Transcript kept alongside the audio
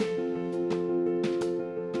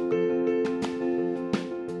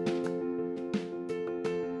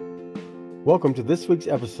Welcome to this week's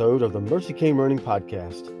episode of the Mercy Came Running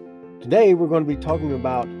podcast. Today we're going to be talking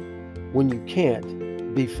about when you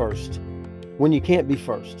can't be first. When you can't be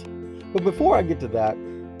first. But before I get to that,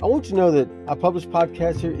 I want you to know that I publish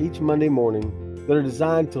podcasts here each Monday morning that are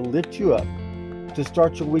designed to lift you up, to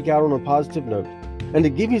start your week out on a positive note, and to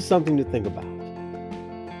give you something to think about.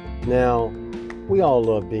 Now, we all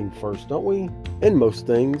love being first, don't we? In most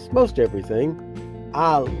things, most everything.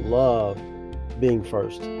 I love being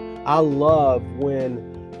first. I love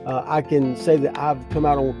when I can say that I've come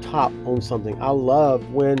out on top on something. I love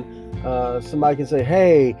when somebody can say,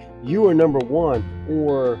 hey, you were number one,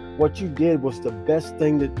 or what you did was the best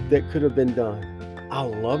thing that could have been done. I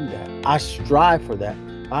love that. I strive for that.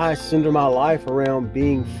 I center my life around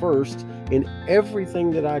being first in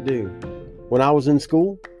everything that I do. When I was in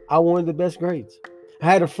school, I wanted the best grades.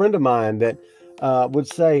 I had a friend of mine that would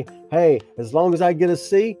say, hey, as long as I get a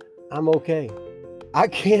C, I'm okay. I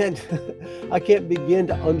can't begin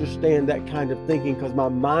to understand that kind of thinking because my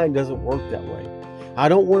mind doesn't work that way. I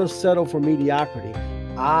don't want to settle for mediocrity.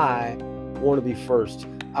 I want to be first.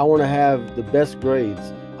 I want to have the best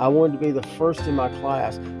grades. I wanted to be the first in my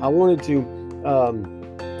class. I wanted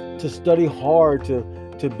to study hard, to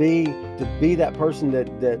be that person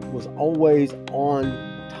that was always on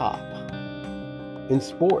top. In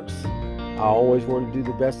sports, I always wanted to do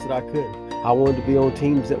the best that I could. I wanted to be on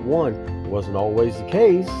teams that won. It wasn't always the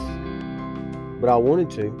case, but I wanted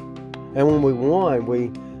to. And when we won,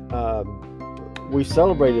 we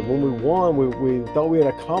celebrated. When we won, we thought we had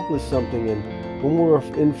accomplished something. And when we were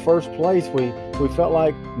in first place, we felt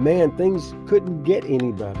like, man, things couldn't get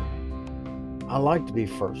any better. I like to be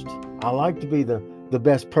first. I like to be the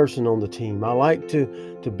best person on the team. I like to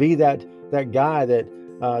be that guy that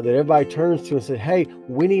everybody turns to and says, hey,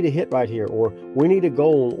 we need a hit right here, or we need a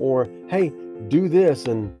goal, or hey, do this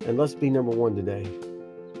and let's be number one today.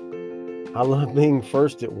 I love being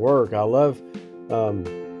first at work. I love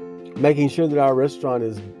making sure that our restaurant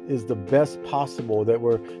is the best possible, that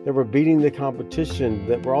we're beating the competition,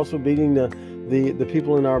 that we're also beating the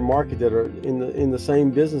people in our market that are in the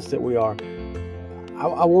same business that we are.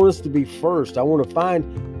 I want us to be first. I want to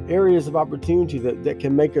find areas of opportunity that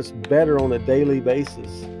can make us better on a daily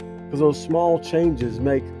basis, because those small changes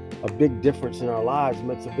make a big difference in our lives. It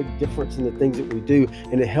makes a big difference in the things that we do,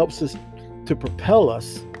 and it helps us to propel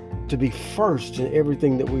us to be first in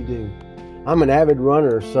everything that we do. I'm an avid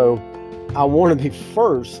runner, so I want to be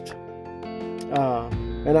first,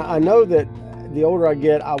 and I know that the older I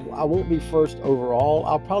get, I won't be first overall.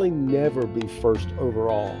 I'll probably never be first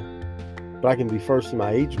overall, but I can be first in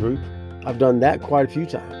my age group. I've done that quite a few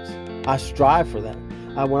times. I strive for that.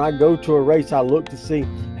 When I go to a race, I look to see,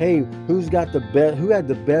 hey, who had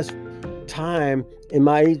the best time in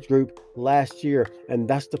my age group last year, and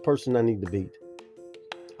that's the person I need to beat.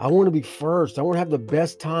 I want to be first. I want to have the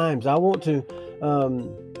best times. I want to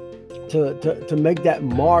make that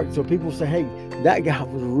mark so people say, hey, that guy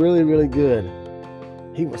was really, really good.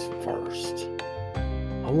 He was first.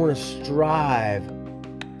 I want to strive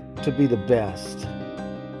to be the best,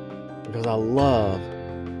 because I love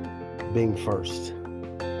being first.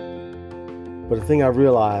 But the thing I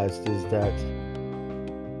realized is that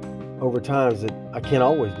over time is that I can't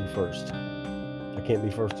always be first. I can't be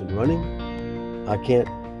first in running. I can't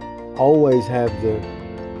always have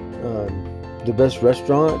the best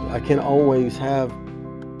restaurant. I can't always have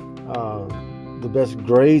the best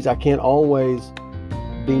grades. I can't always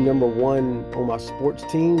be number one on my sports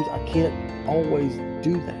teams. I can't always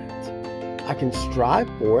do that. I can strive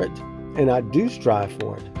for it, and I do strive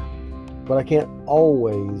for it, but I can't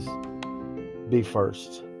always be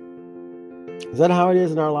first. Is that how it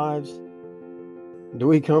is in our lives? Do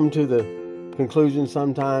we come to the conclusion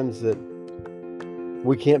sometimes that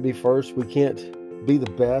we can't be first, we can't be the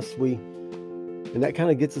best, and that kind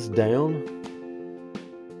of gets us down?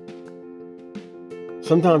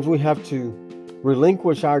 Sometimes we have to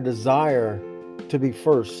relinquish our desire to be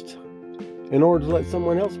first in order to let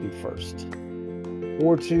someone else be first,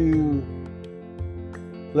 or to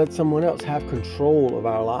let someone else have control of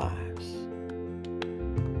our lives.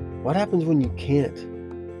 What happens when you can't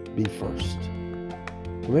be first?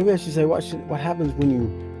 Or maybe I should say, what happens when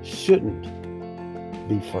you shouldn't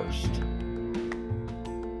be first?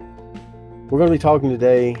 We're going to be talking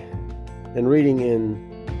today and reading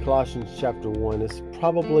in Colossians chapter 1. It's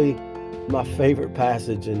probably my favorite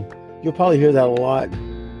passage, and you'll probably hear that a lot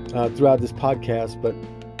throughout this podcast, but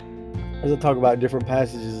as I talk about different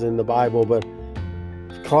passages in the Bible, but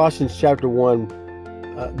Colossians chapter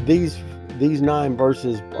 1, these 9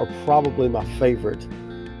 verses are probably my favorite,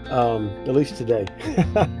 at least today.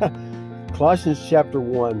 Colossians chapter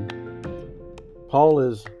 1, Paul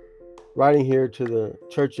is writing here to the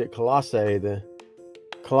church at Colossae.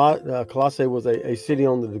 Colossae was a city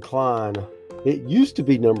on the decline. It used to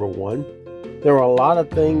be number one. There were a lot of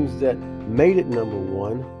things that made it number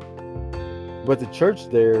one, but the church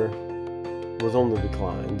there was on the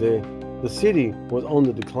decline. The city was on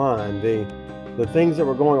the decline. The things that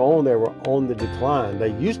were going on there were on the decline.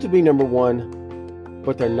 They used to be number one,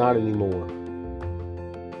 but they're not anymore.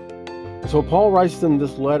 So Paul writes them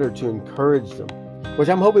this letter to encourage them, which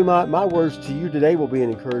I'm hoping my words to you today will be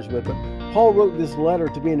an encouragement. But Paul wrote this letter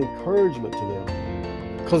to be an encouragement to them,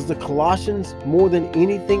 because the Colossians, more than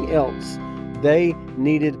anything else, they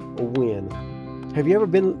needed a win. Have you ever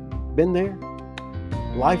been there?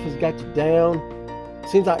 Life has got you down.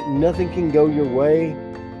 Seems like nothing can go your way.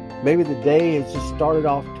 Maybe the day has just started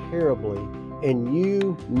off terribly, and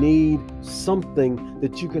you need something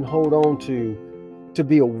that you can hold on to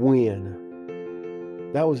be a win.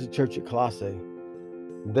 That was the church at Colossae.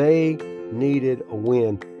 They needed a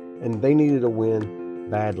win, and they needed a win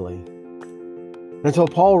badly. And so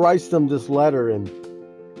Paul writes them this letter, and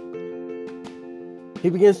he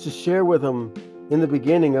begins to share with them in the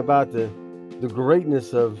beginning about the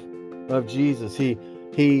greatness of Jesus. He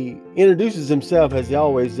introduces himself, as he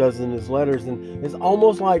always does in his letters, and it's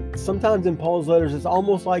almost like sometimes in Paul's letters, it's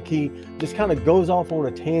almost like he just kind of goes off on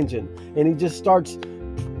a tangent, and he just starts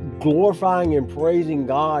glorifying and praising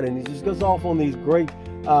God, and he just goes off on these great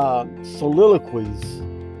soliloquies.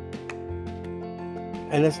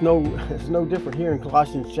 And it's no different here in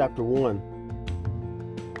Colossians chapter 1.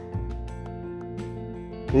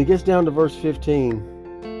 And he gets down to verse 15.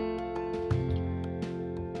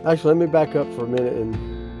 Actually, let me back up for a minute and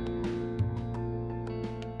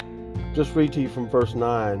just read to you from verse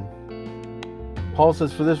 9. Paul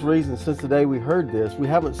says, "For this reason, since the day we heard this, we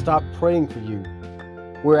haven't stopped praying for you.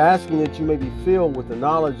 We're asking that you may be filled with the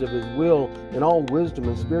knowledge of his will and all wisdom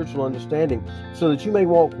and spiritual understanding, so that you may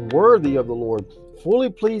walk worthy of the Lord, fully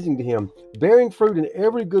pleasing to him, bearing fruit in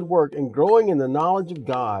every good work and growing in the knowledge of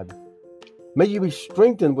God. May you be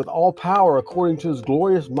strengthened with all power according to his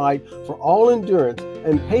glorious might, for all endurance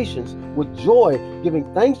and patience with joy, giving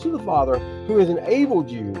thanks to the Father who has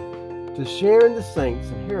enabled you to share in the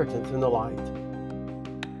saints' inheritance in the light.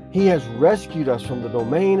 He has rescued us from the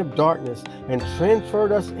domain of darkness and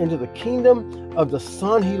transferred us into the kingdom of the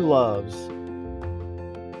Son he loves.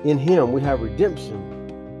 In him we have redemption,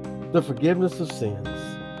 the forgiveness of sins."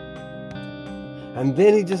 And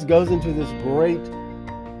then he just goes into this great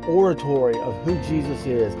oratory of who Jesus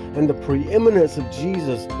is and the preeminence of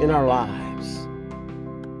Jesus in our lives.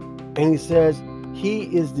 And he says he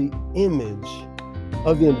is the image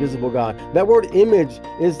of the invisible God. That word image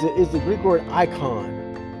is the Greek word icon.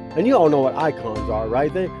 And you all know what icons are,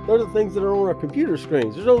 right? They're the things that are on our computer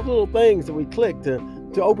screens. There's those little things that we click to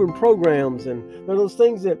open programs, and they're those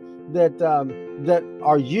things that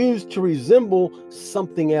are used to resemble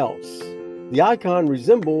something else. The icon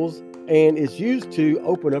resembles and is used to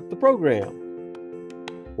open up the program.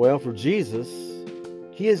 Well, for Jesus,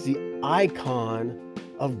 he is the icon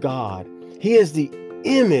of God. He is the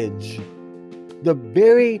image, the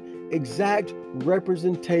very exact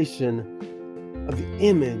representation of the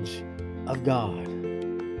image of God.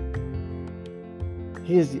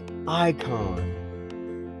 He is the icon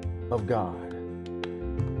of God.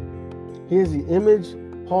 He is the image,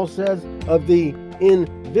 Paul says, of the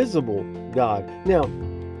invisible God. Now,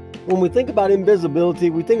 when we think about invisibility,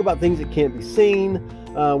 we think about things that can't be seen.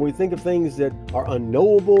 We think of things that are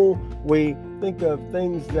unknowable. We think of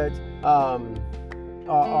things that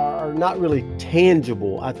are not really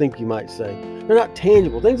tangible, I think you might say. They're not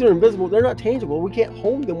tangible. Things that are invisible, they're not tangible. We can't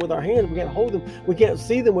hold them with our hands. We can't hold them. We can't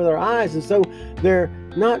see them with our eyes. And so they're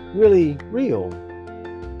not really real,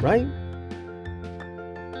 right?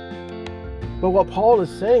 But what Paul is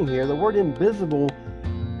saying here, the word invisible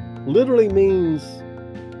literally means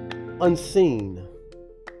unseen.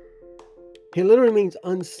 It literally means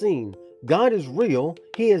unseen. God is real.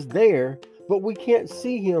 He is there, but we can't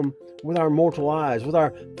see him with our mortal eyes, with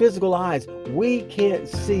our physical eyes. We can't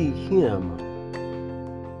see him,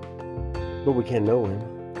 but we can know him.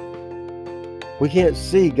 We can't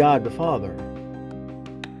see God the Father.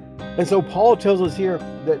 And so Paul tells us here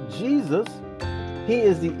that Jesus, he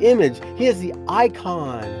is the image, he is the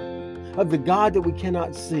icon of the God that we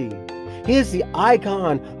cannot see. He is the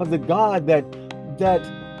icon of the God that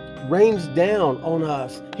rains down on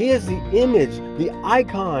us. He is the image, the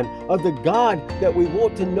icon of the God that we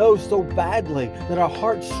want to know so badly, that our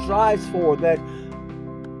heart strives for, that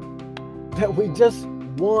we just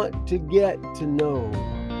want to get to know.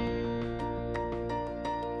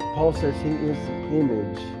 Paul says he is the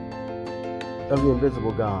image of the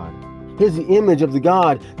invisible God. He is the image of the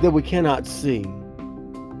God that we cannot see.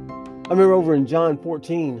 I remember over in John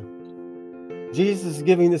 14, Jesus is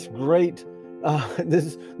giving this great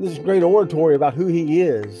this great oratory about who he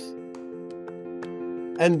is.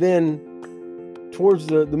 And then towards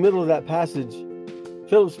the middle of that passage,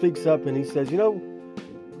 Philip speaks up and he says,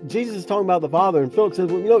 Jesus is talking about the Father. And Philip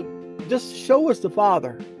says, well, just show us the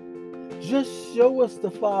Father. Just show us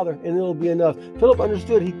the Father and it'll be enough. Philip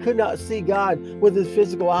understood he could not see God with his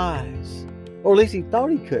physical eyes. Or at least he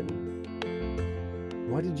thought he couldn't.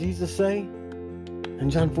 What did Jesus say?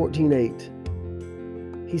 In John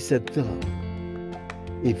 14:8, he said, Philip,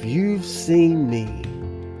 if you've seen me,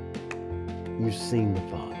 you've seen the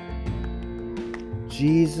Father.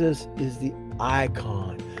 Jesus is the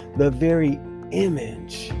icon, the very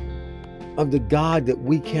image of the God that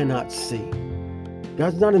we cannot see.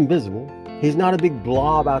 God's not invisible. He's not a big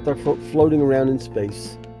blob out there floating around in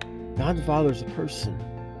space. God the Father is a person.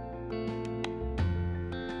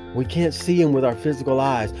 We can't see him with our physical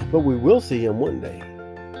eyes, but we will see him one day.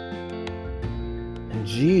 And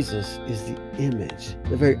Jesus is the image,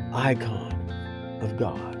 the very icon of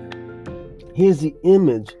God. He is the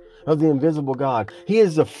image of the invisible God. He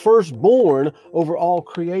is the firstborn over all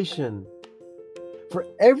creation. For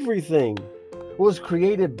everything was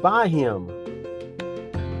created by him.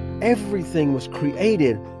 Everything was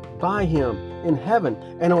created by him in heaven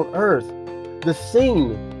and on earth. The seen,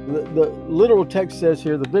 the literal text says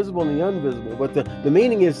here, the visible and the invisible, but the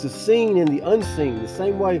meaning is the seen and the unseen. The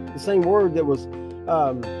same way, the same word that was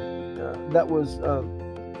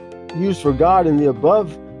used for God in the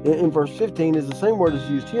above in verse 15 is the same word that's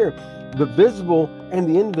used here. The visible and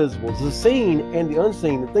the invisible, the seen and the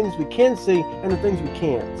unseen, the things we can see and the things we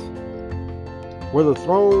can't. Whether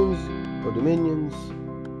thrones or dominions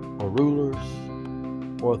or rulers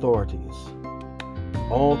or authorities,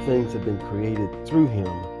 all things have been created through him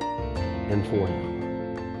and for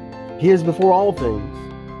him. He is before all things,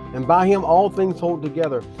 and by him all things hold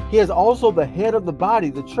together. He is also the head of the body,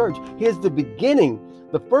 the church. He is the beginning,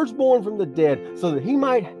 the firstborn from the dead, so that he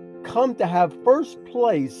might come to have first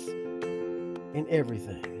place in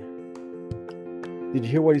everything. Did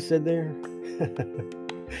you hear what he said there?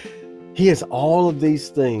 He is all of these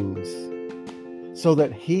things so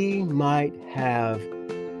that he might have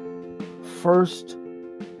first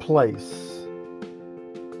place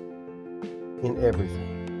in everything.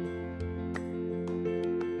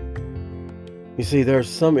 You see, there are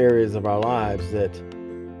some areas of our lives that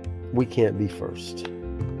we can't be first.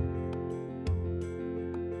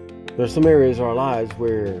 There are some areas of our lives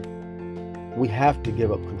where we have to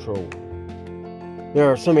give up control.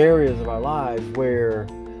 There are some areas of our lives where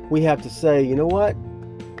we have to say, you know what?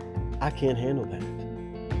 I can't handle that.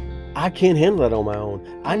 I can't handle that on my own.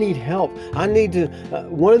 I need help. I need to,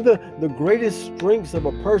 one of the greatest strengths of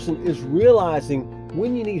a person is realizing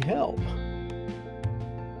when you need help.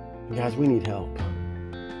 And guys, we need help.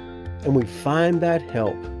 And we find that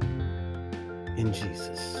help in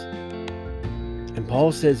Jesus. And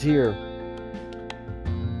Paul says here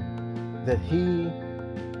that he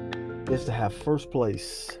is to have first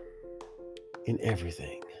place in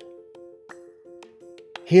everything.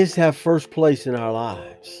 He is to have first place in our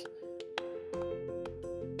lives.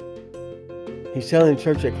 He's telling the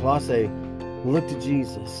church at Colossae, look to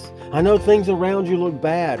Jesus. I know things around you look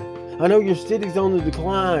bad. I know your city's on the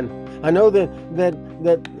decline. I know that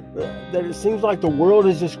it seems like the world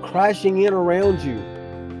is just crashing in around you.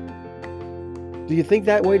 Do you think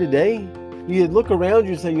that way today? You look around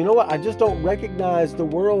you and say, you know what? I just don't recognize the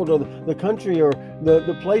world or the country or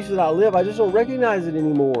the place that I live. I just don't recognize it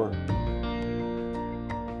anymore.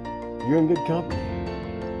 You're in good company,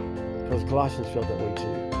 because Colossians felt that way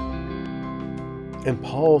too. And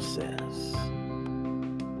Paul says,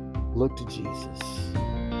 look to Jesus.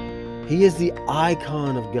 He is the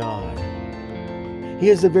icon of God. He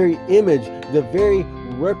is the very image, the very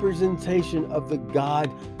representation of the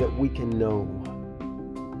God that we can know.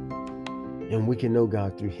 And we can know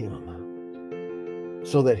God through him,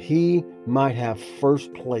 so that he might have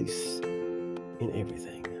first place in everything.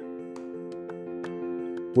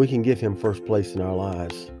 We can give him first place in our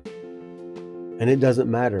lives. And it doesn't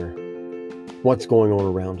matter what's going on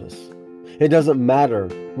around us. It doesn't matter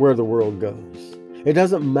where the world goes. It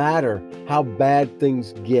doesn't matter how bad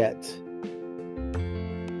things get.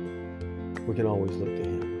 We can always look to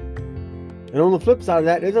him. And on the flip side of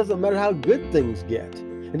that, it doesn't matter how good things get.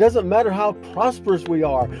 It doesn't matter how prosperous we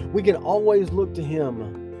are. We can always look to him.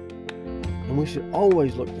 And we should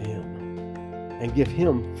always look to him and give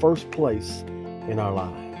him first place in our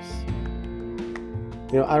lives.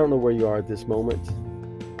 I don't know where you are at this moment.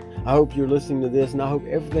 I hope you're listening to this, and I hope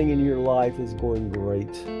everything in your life is going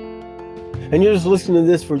great. And you're just listening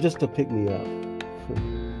to this for just to pick me up.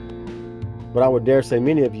 But I would dare say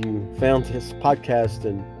many of you found this podcast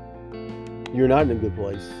and you're not in a good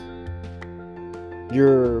place.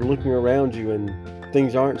 You're looking around you and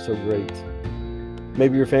things aren't so great.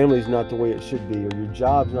 Maybe your family's not the way it should be, or your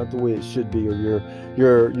job's not the way it should be, or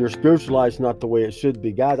your spiritual life's not the way it should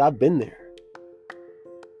be. Guys, I've been there.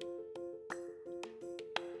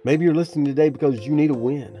 Maybe you're listening today because you need a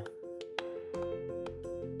win.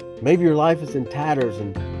 Maybe your life is in tatters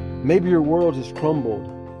and maybe your world has crumbled.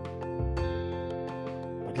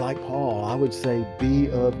 But like Paul, I would say be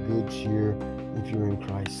of good cheer if you're in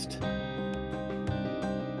Christ.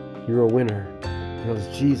 You're a winner because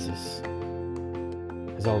Jesus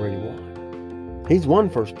has already won. He's won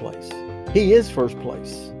first place. He is first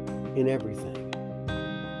place in everything.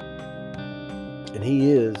 And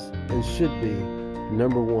He is and should be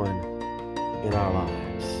number one in our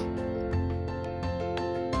lives.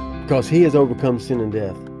 Because He has overcome sin and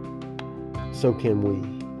death, so can we.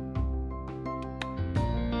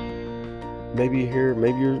 Maybe you're here,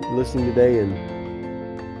 maybe you're listening today and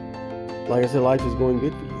like I said, life is going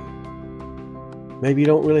good for you. Maybe you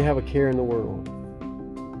don't really have a care in the world,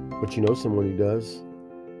 but you know someone who does.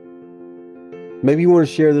 Maybe you want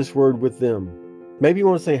to share this word with them. Maybe you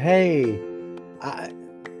want to say, hey,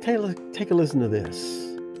 take a listen to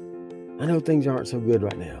this. I know things aren't so good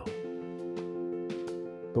right now,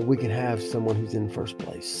 but we can have someone who's in first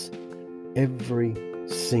place every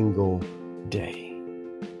single day.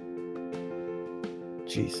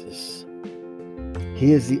 Jesus.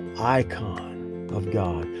 He is the icon of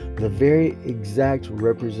God, the very exact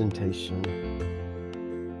representation.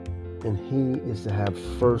 And He is to have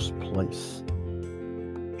first place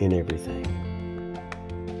in everything.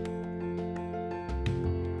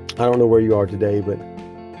 I don't know where you are today, but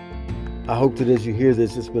I hope that as you hear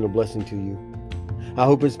this, it's been a blessing to you. I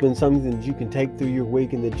hope it's been something that you can take through your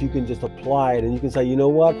week and that you can just apply it and you can say, you know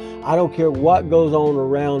what? I don't care what goes on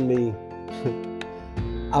around me.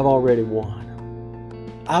 I've already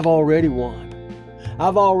won. I've already won.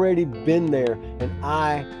 I've already been there and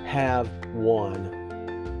I have won.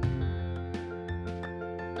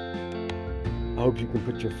 I hope you can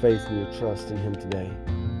put your faith and your trust in Him today.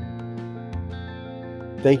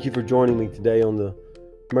 Thank you for joining me today on the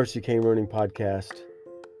Mercy Came Running podcast.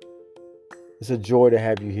 It's a joy to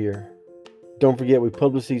have you here. Don't forget, we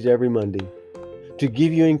publish these every Monday to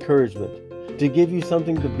give you encouragement, to give you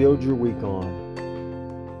something to build your week on,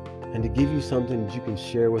 and to give you something that you can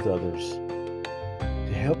share with others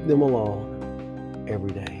to help them along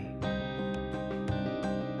every day.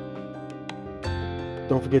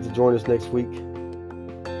 Don't forget to join us next week.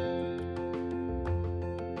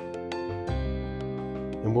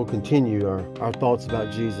 And we'll continue our thoughts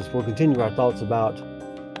about Jesus. We'll continue our thoughts about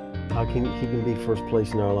how He can be first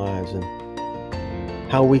place in our lives and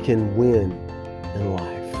how we can win in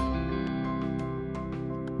life.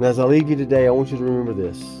 And as I leave you today, I want you to remember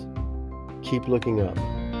this. Keep looking up.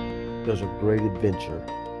 There's a great adventure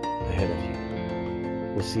ahead of you.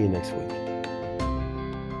 We'll see you next week.